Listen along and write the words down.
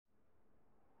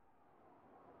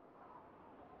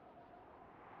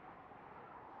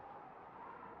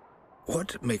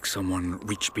What makes someone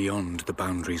reach beyond the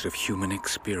boundaries of human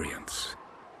experience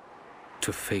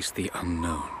to face the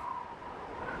unknown?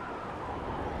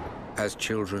 As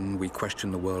children, we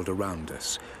question the world around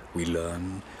us. We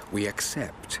learn, we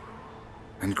accept,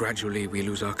 and gradually we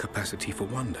lose our capacity for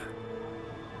wonder.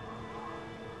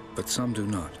 But some do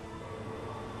not.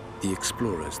 The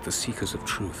explorers, the seekers of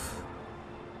truth.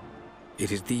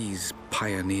 It is these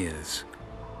pioneers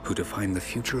who define the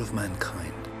future of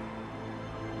mankind.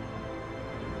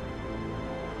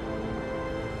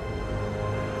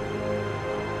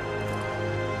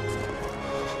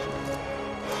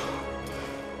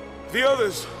 The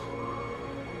others,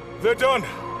 they're done.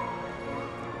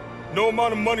 No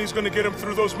amount of money's gonna get them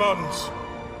through those mountains.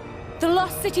 The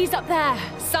lost city's up there,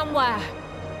 somewhere.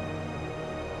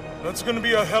 That's gonna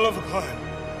be a hell of a climb.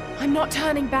 I'm not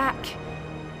turning back.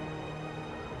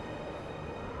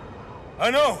 I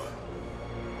know.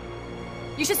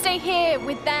 You should stay here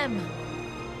with them.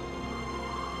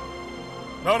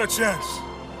 Not a chance.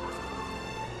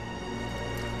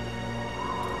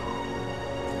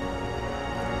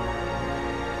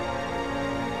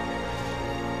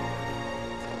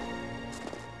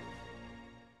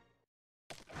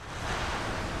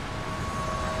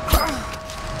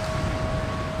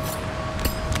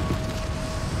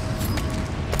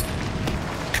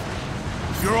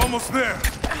 You're almost there.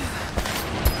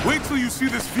 Wait till you see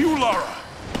this view, Lara.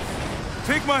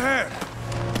 Take my hand.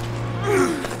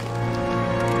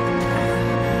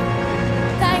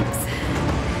 Thanks.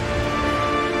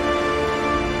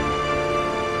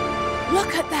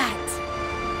 Look at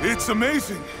that. It's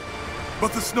amazing.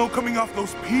 But the snow coming off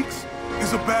those peaks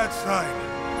is a bad sign.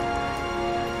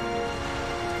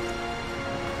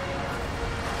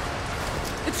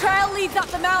 The trail leads up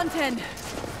the mountain.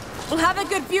 We'll have a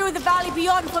good view of the valley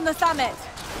beyond from the summit.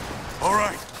 All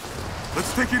right.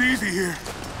 Let's take it easy here.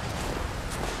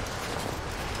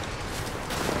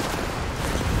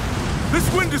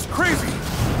 This wind is crazy.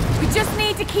 We just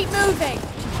need to keep moving.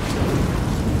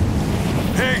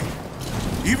 Hey,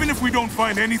 even if we don't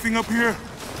find anything up here,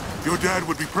 your dad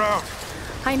would be proud.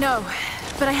 I know,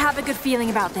 but I have a good feeling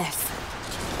about this.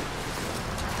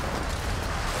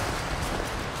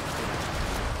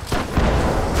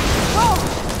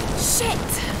 Shit!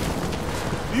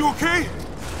 You okay?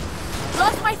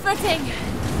 Lost my footing.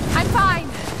 I'm fine.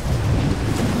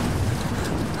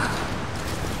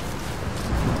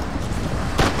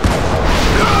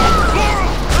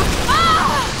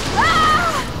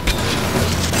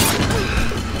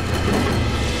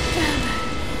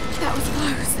 That was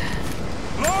close.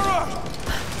 Lara!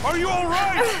 Are you all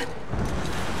right?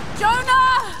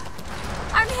 Jonah!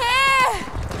 I'm here!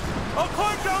 I'll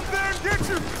climb down there and get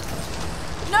you!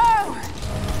 No!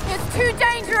 It's too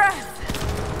dangerous!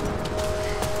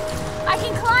 I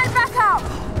can climb back up!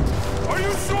 Are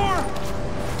you sure?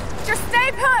 Just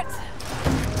stay put!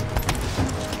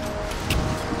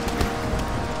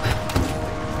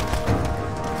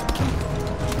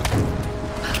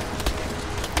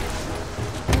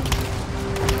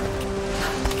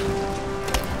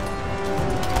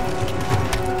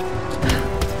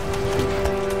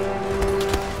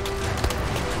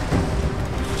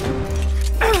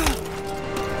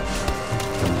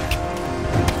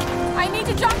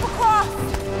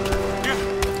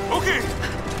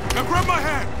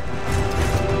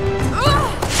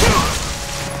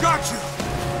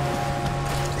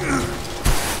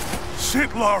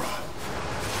 Shit, Lara.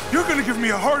 You're gonna give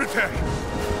me a heart attack.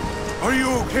 Are you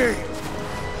okay?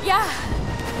 Yeah.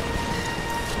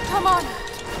 Come on.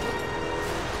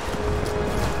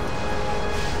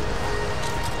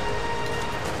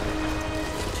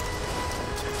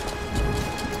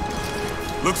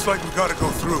 Looks like we gotta go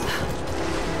through.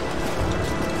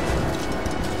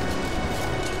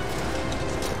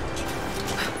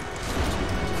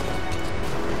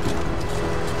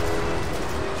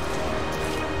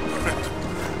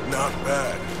 Not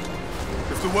bad.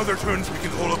 If the weather turns, we can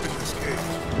hole up in this cave.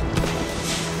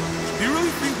 Do you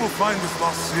really think we'll find this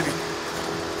lost city?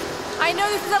 I know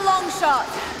this is a long shot,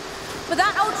 but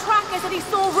that old tracker said he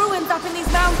saw ruins up in these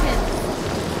mountains.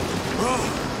 Well,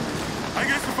 I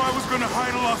guess if I was gonna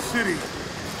hide a lost city,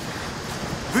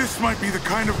 this might be the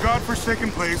kind of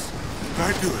godforsaken place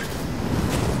I'd do it.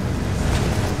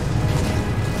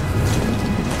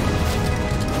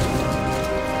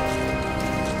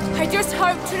 I just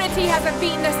hope Trinity hasn't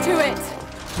beaten us to it.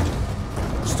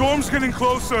 Storm's getting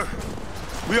closer.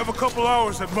 We have a couple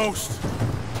hours at most.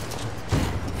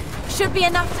 Should be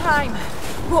enough time.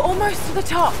 We're almost to the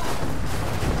top.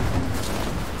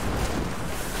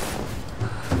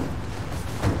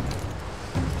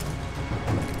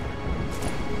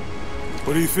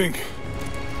 What do you think?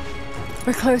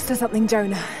 We're close to something,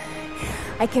 Jonah.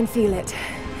 I can feel it.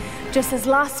 Just this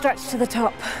last stretch to the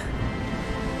top.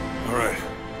 All right.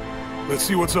 Let's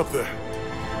see what's up there.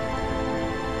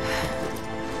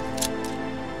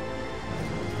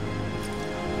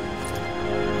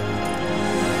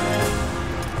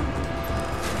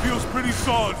 Feels pretty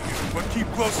solid here, but keep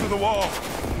close to the wall.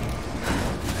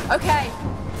 Okay.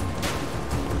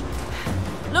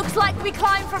 Looks like we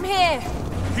climb from here.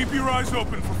 Keep your eyes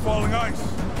open for falling ice.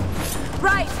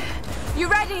 Right. You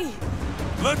ready?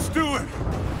 Let's do it.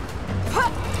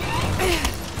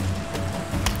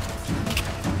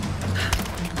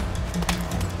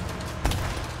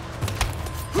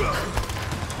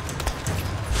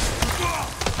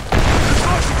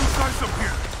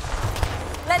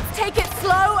 Let's take it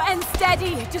slow and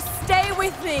steady. Just stay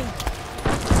with me.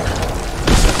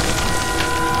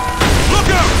 Look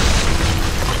out!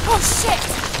 Oh, shit!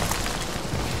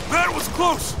 That was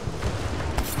close!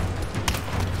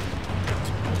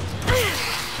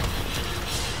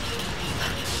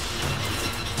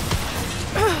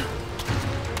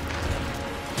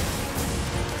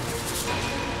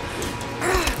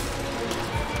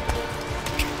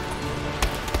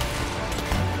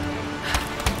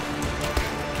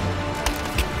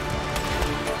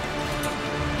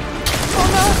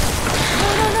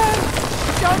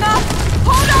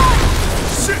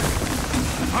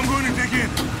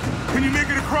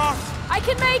 I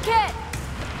can make it!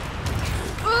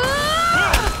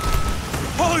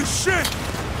 Holy shit!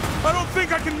 I don't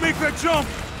think I can make that jump!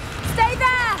 Stay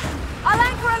there! I'll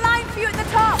anchor a line for you at the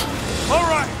top!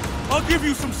 Alright, I'll give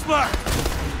you some slack!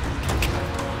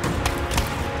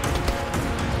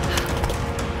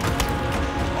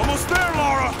 Almost there,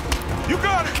 Laura! You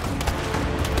got it!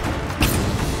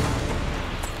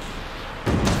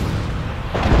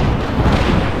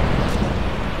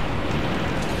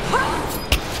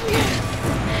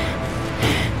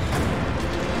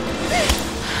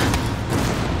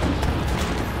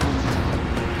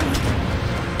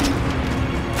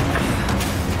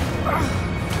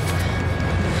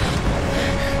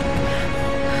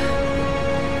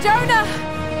 Jonah!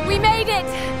 We made it!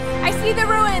 I see the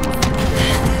ruins!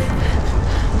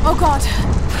 Oh god!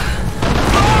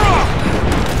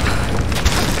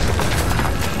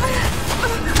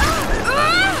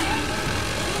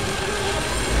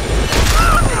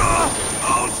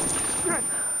 Oh, shit!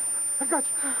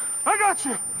 I got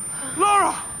you!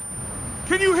 Laura!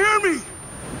 Can you hear me?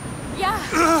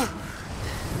 Yeah!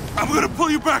 I'm gonna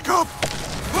pull you back up!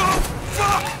 Oh,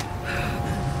 fuck!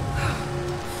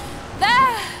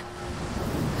 There!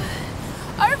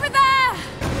 Over there!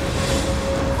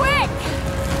 Quick!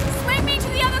 Swing me to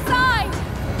the other side!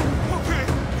 Okay,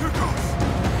 here goes.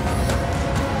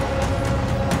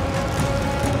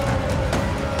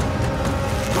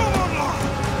 Come on, Laura!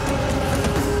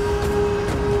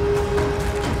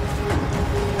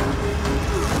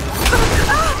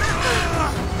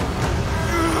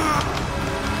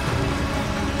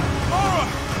 Laura!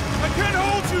 I can't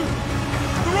hold you!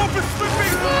 The rope is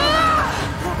slipping!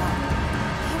 Come on!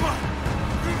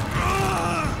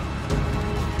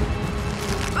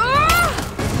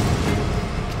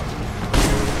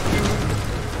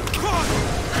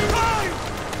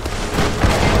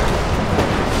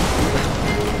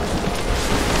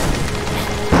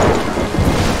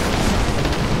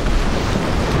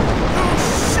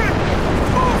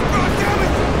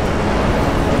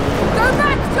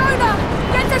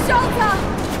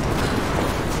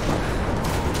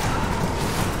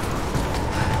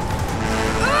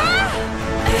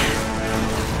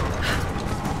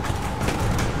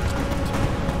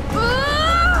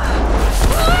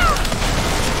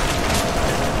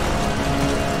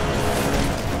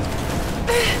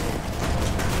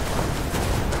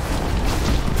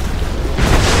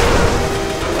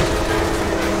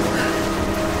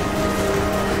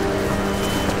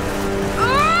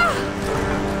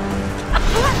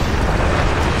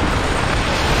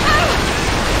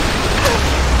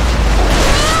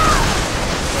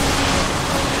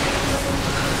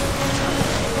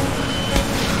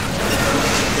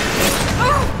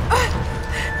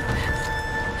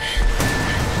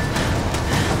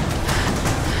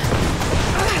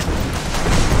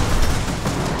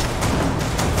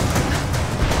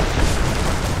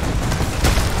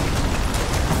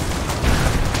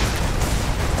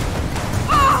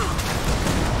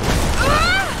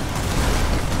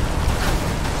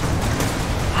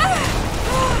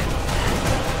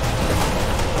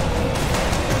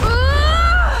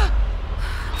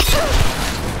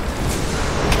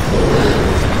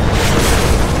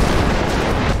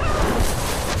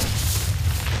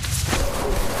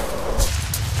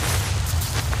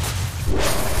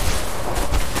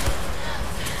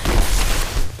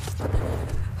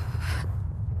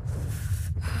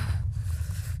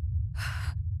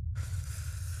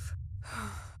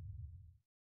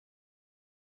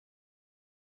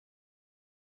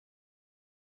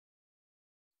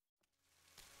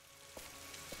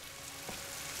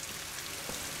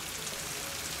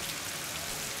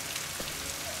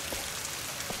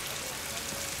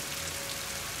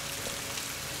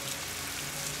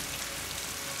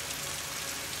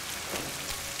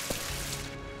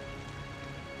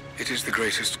 It is the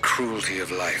greatest cruelty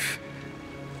of life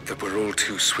that we're all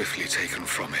too swiftly taken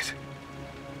from it.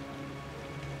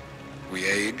 We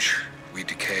age, we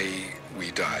decay,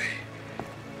 we die.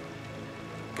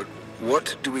 But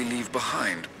what do we leave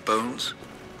behind? Bones?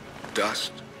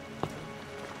 Dust?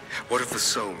 What of the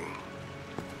soul?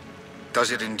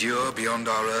 Does it endure beyond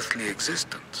our earthly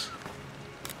existence?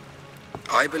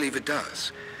 I believe it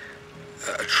does.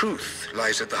 A truth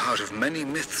lies at the heart of many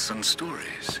myths and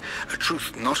stories. A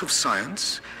truth not of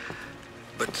science,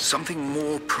 but something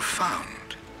more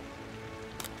profound.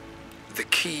 The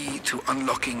key to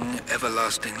unlocking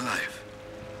everlasting life.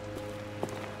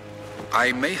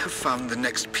 I may have found the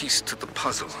next piece to the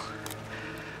puzzle,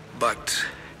 but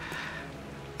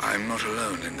I'm not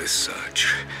alone in this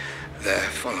search. They're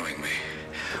following me,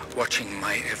 watching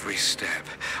my every step.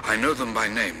 I know them by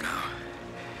name now.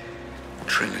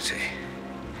 Trinity.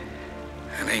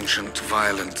 An ancient,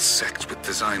 violent sect with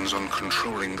designs on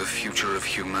controlling the future of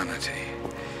humanity.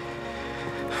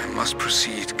 I must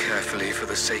proceed carefully for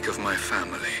the sake of my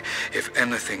family. If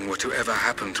anything were to ever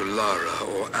happen to Lara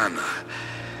or Anna,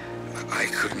 I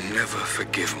could never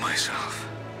forgive myself.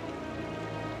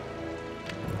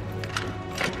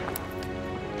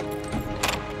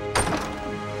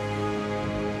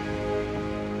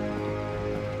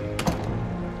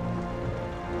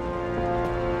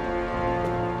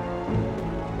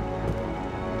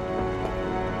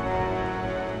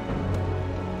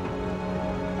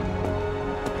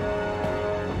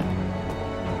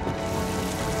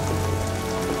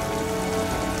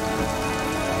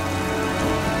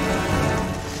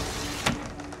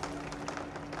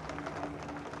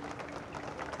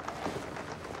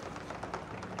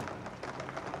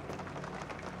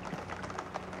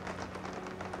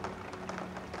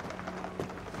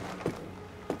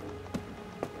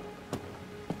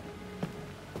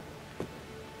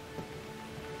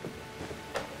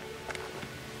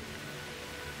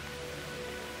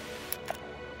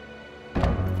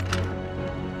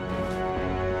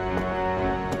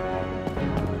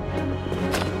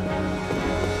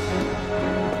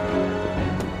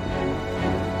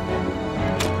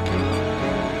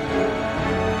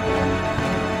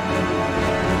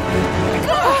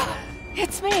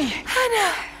 It's me!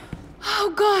 Anna!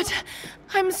 Oh God!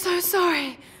 I'm so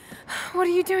sorry. What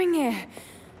are you doing here?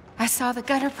 I saw the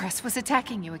gutter press was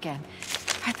attacking you again.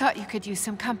 I thought you could use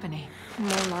some company.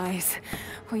 No lies.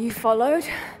 Were you followed?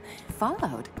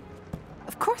 Followed?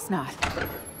 Of course not.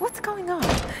 What's going on?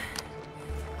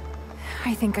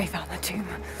 I think I found the tomb.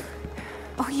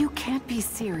 Oh, you can't be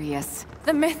serious.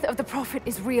 The myth of the Prophet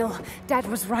is real. Dad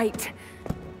was right.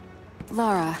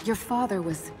 Lara, your father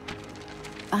was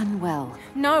unwell.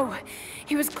 No,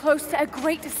 he was close to a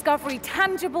great discovery,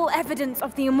 tangible evidence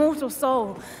of the immortal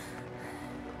soul.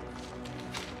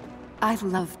 I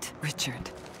loved Richard.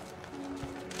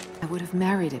 I would have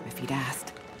married him if he'd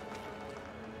asked.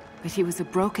 But he was a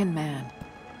broken man.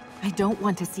 I don't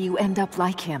want to see you end up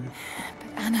like him.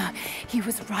 But Anna, he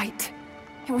was right.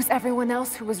 It was everyone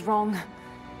else who was wrong.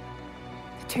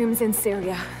 The tomb's in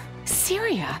Syria.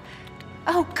 Syria?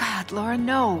 Oh God, Laura,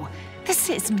 no. This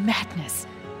is madness.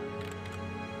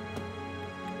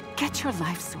 Get your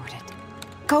life sorted.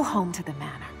 Go home to the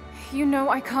manor. You know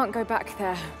I can't go back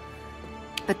there.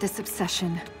 But this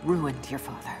obsession ruined your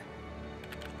father.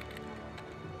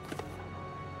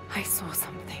 I saw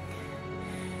something.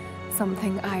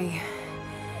 Something I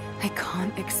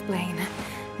can't explain.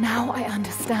 Now I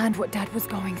understand what Dad was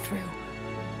going through.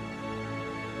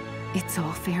 It's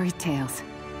all fairy tales.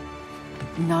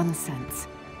 Nonsense.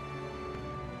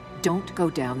 Don't go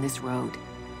down this road.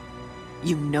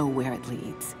 You know where it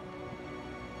leads.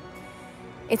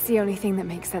 It's the only thing that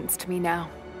makes sense to me now.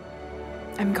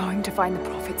 I'm going to find the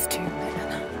Prophet's tomb,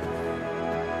 Anna.